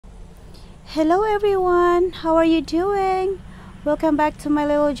Hello everyone, how are you doing? Welcome back to my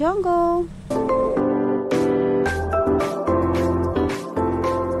little jungle.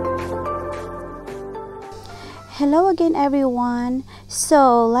 Hello again everyone.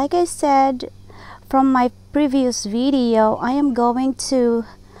 So like I said from my previous video, I am going to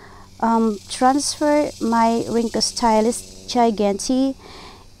transfer my Rhynchostylis Gigantea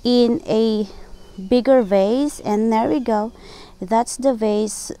in a bigger vase, and there we go. That's the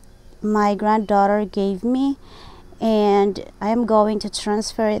vase my granddaughter gave me, and I'm going to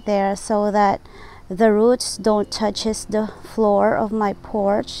transfer it there so that the roots don't touch the floor of my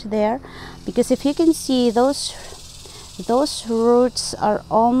porch there, because if you can see, those roots are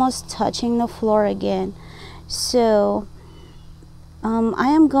almost touching the floor again. So I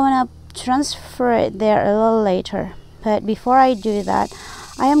am going to transfer it there a little later, but before I do that,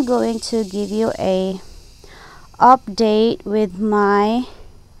 I am going to give you a update with my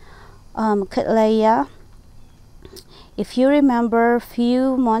Cattleya. If you remember, a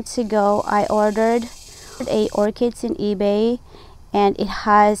few months ago I ordered a orchids in eBay, and it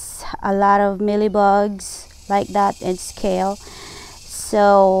has a lot of mealybugs like that and scale.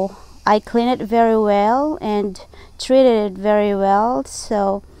 So I cleaned it very well and treated it very well.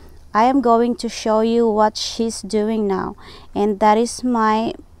 So I am going to show you what she's doing now, and that is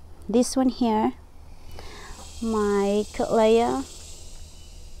this one here, my Cattleya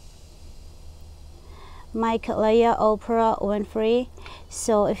Oprah Winfrey.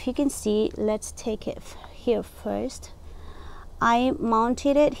 So if you can see, let's take it here first. I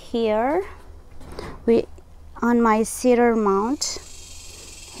mounted it here on my cedar mount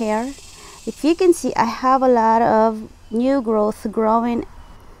here. If you can see, I have a lot of new growth growing.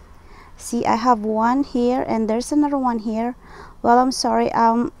 See, I have one here and there's another one here. Well, I'm sorry,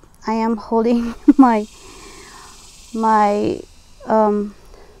 I am holding my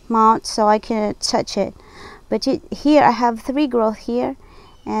mount so I can't touch it, but here I have 3 growth here,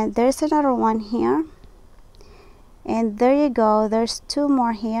 and there's another one here, and there you go, there's 2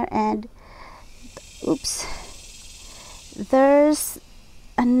 more here, and oops, there's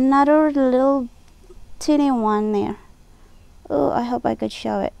another little teeny one there. Oh, I hope I could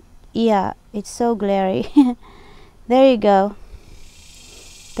show it. Yeah, it's so glary. There you go,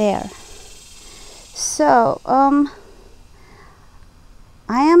 there. So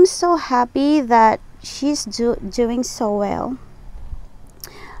I am so happy that she's doing so well.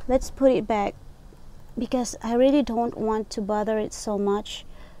 Let's put it back because I really don't want to bother it so much.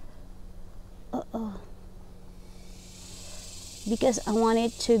 Because I want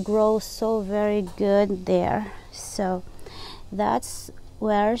it to grow so very good there. So that's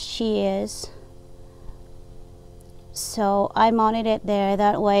where she is. So I mounted it there,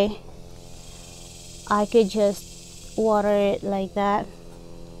 that way I could just water it like that.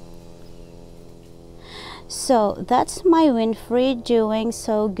 So that's my Winfrey doing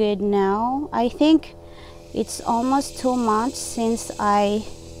so good now. I think it's almost 2 months since I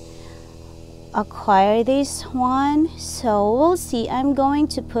acquired this one, so we'll see. I'm going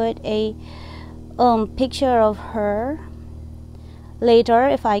to put a picture of her later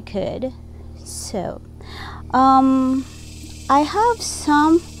if I could. So I have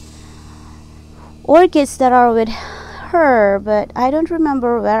some orchids that are with her, but I don't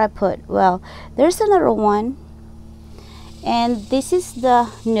remember where I put. Well, there's another one, and this is the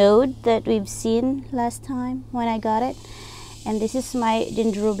node that we've seen last time when I got it, and this is my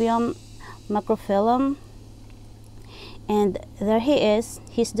Dendrobium macrophyllum, and there he is.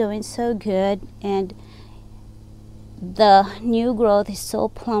 He's doing so good, and the new growth is so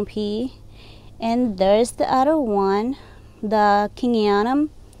plumpy. And there's the other one, the Kingianum.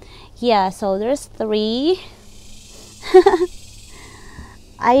 Yeah, so there's 3.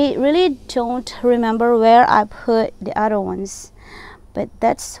 I really don't remember where I put the other ones, but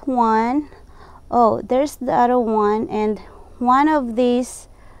that's one. Oh, there's the other one, and one of these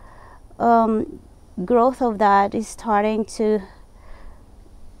growth of that is starting to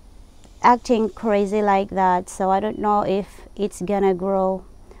acting crazy like that, so I don't know if it's gonna grow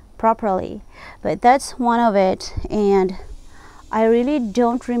properly, but that's one of it, and I really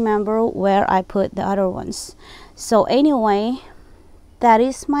don't remember where I put the other ones. So anyway, that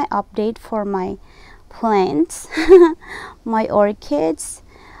is my update for my plants, my orchids.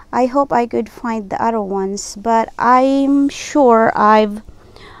 I hope I could find the other ones, but I'm sure I've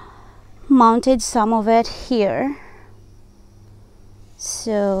mounted some of it here.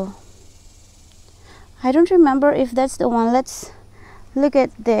 So I don't remember if that's the one. Let's look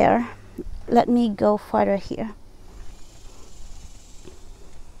at there. Let me go further here.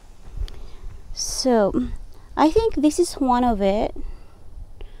 So I think this is one of it.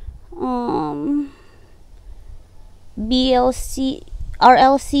 BLC,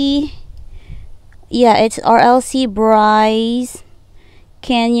 RLC. Yeah, it's RLC Bryce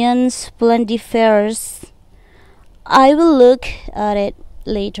Canyon Splendiferous. I will look at it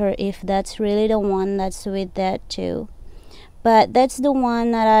later if that's really the one that's with that too. But that's the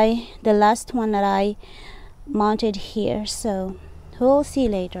one that the last one that I mounted here. So we'll see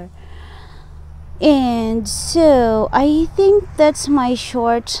later. And so I think that's my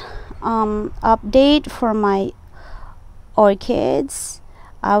short update for my orchids.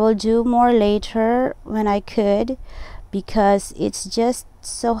 I will do more later when I could, because it's just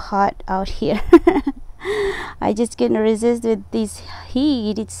so hot out here. I just can't resist with this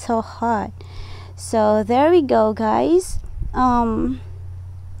heat. It's so hot. So there we go, guys. Oh,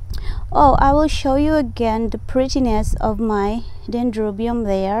 I will show you again the prettiness of my dendrobium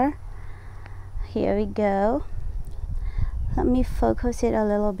there. Here we go. Let me focus it a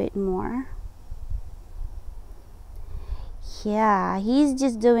little bit more. Yeah, he's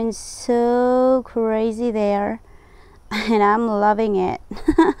just doing so crazy there, and I'm loving it.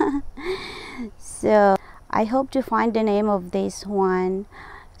 So I hope to find the name of this one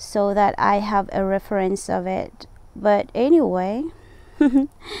so that I have a reference of it. But anyway,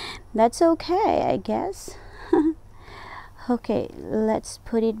 that's okay, I guess. Okay, let's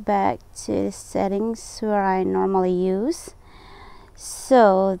put it back to the settings where I normally use.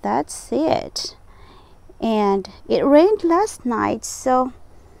 So that's it. And it rained last night, so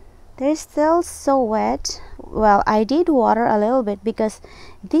they're still so wet. Well, I did water a little bit because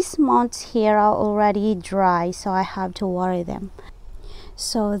these mounts here are already dry, so I have to water them.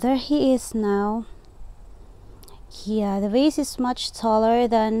 So there he is now. Yeah, the vase is much taller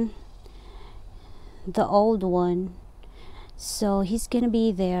than the old one, so he's gonna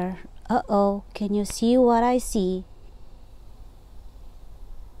be there. Uh-oh, can you see what I see?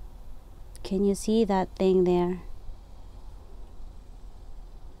 Can you see that thing there?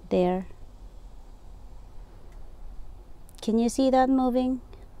 There. Can you see that moving?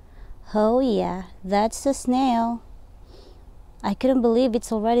 Oh yeah, that's a snail. I couldn't believe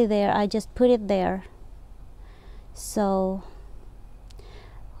it's already there. I just put it there. So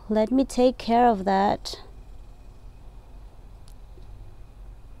let me take care of that.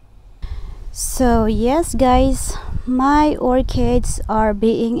 So yes, guys, my orchids are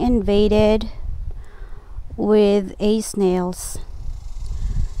being invaded with snails.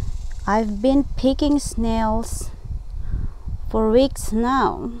 I've been picking snails for weeks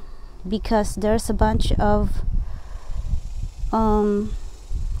now because there's a bunch of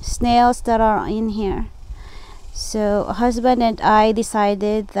snails that are in here. So husband and I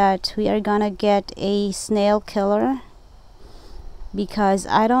decided that we are gonna get a snail killer because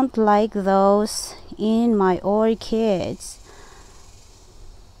I don't like those in my orchids.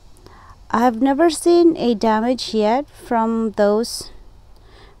 I've never seen a damage yet from those,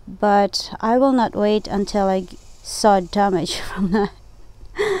 but I will not wait until I saw damage from that.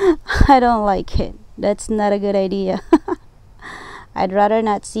 I don't like it. That's not a good idea. I'd rather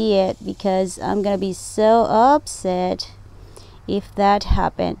not see it because I'm gonna be so upset if that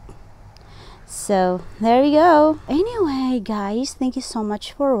happened. So there we go. Anyway, guys, thank you so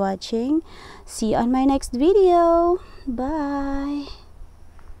much for watching. See you on my next video. Bye.